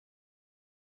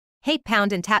Hape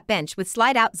Pound and Tap Bench with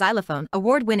Slide Out Xylophone,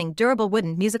 award-winning durable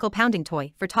wooden musical pounding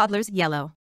toy for toddlers,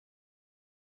 yellow.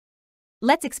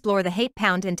 Let's explore the Hape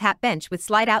Pound and Tap Bench with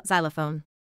Slide Out Xylophone.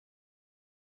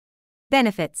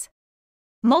 Benefits.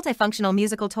 Multifunctional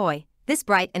musical toy. This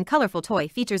bright and colorful toy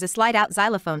features a slide-out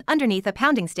xylophone underneath a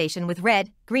pounding station with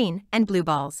red, green, and blue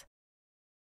balls.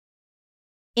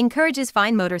 Encourages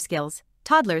fine motor skills.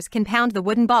 Toddlers can pound the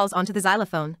wooden balls onto the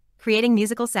xylophone, creating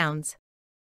musical sounds.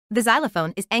 The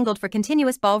xylophone is angled for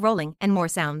continuous ball rolling and more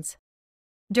sounds.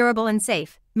 Durable and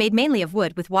safe, made mainly of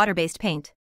wood with water-based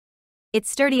paint.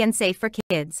 It's sturdy and safe for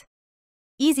kids.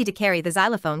 Easy to carry, the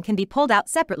xylophone can be pulled out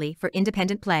separately for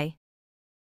independent play.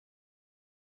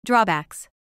 Drawbacks.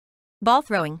 Ball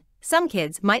throwing. Some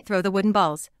kids might throw the wooden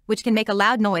balls, which can make a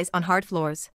loud noise on hard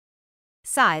floors.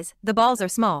 Size. The balls are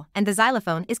small and the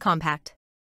xylophone is compact.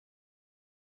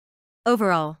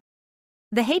 Overall,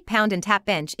 the Hape Pound and Tap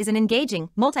Bench is an engaging,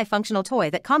 multifunctional toy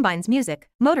that combines music,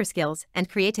 motor skills, and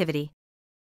creativity.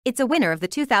 It's a winner of the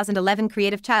 2011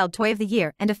 Creative Child Toy of the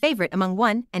Year and a favorite among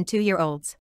 1- and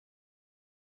 2-year-olds.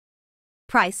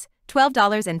 Price: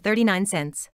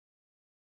 $12.39.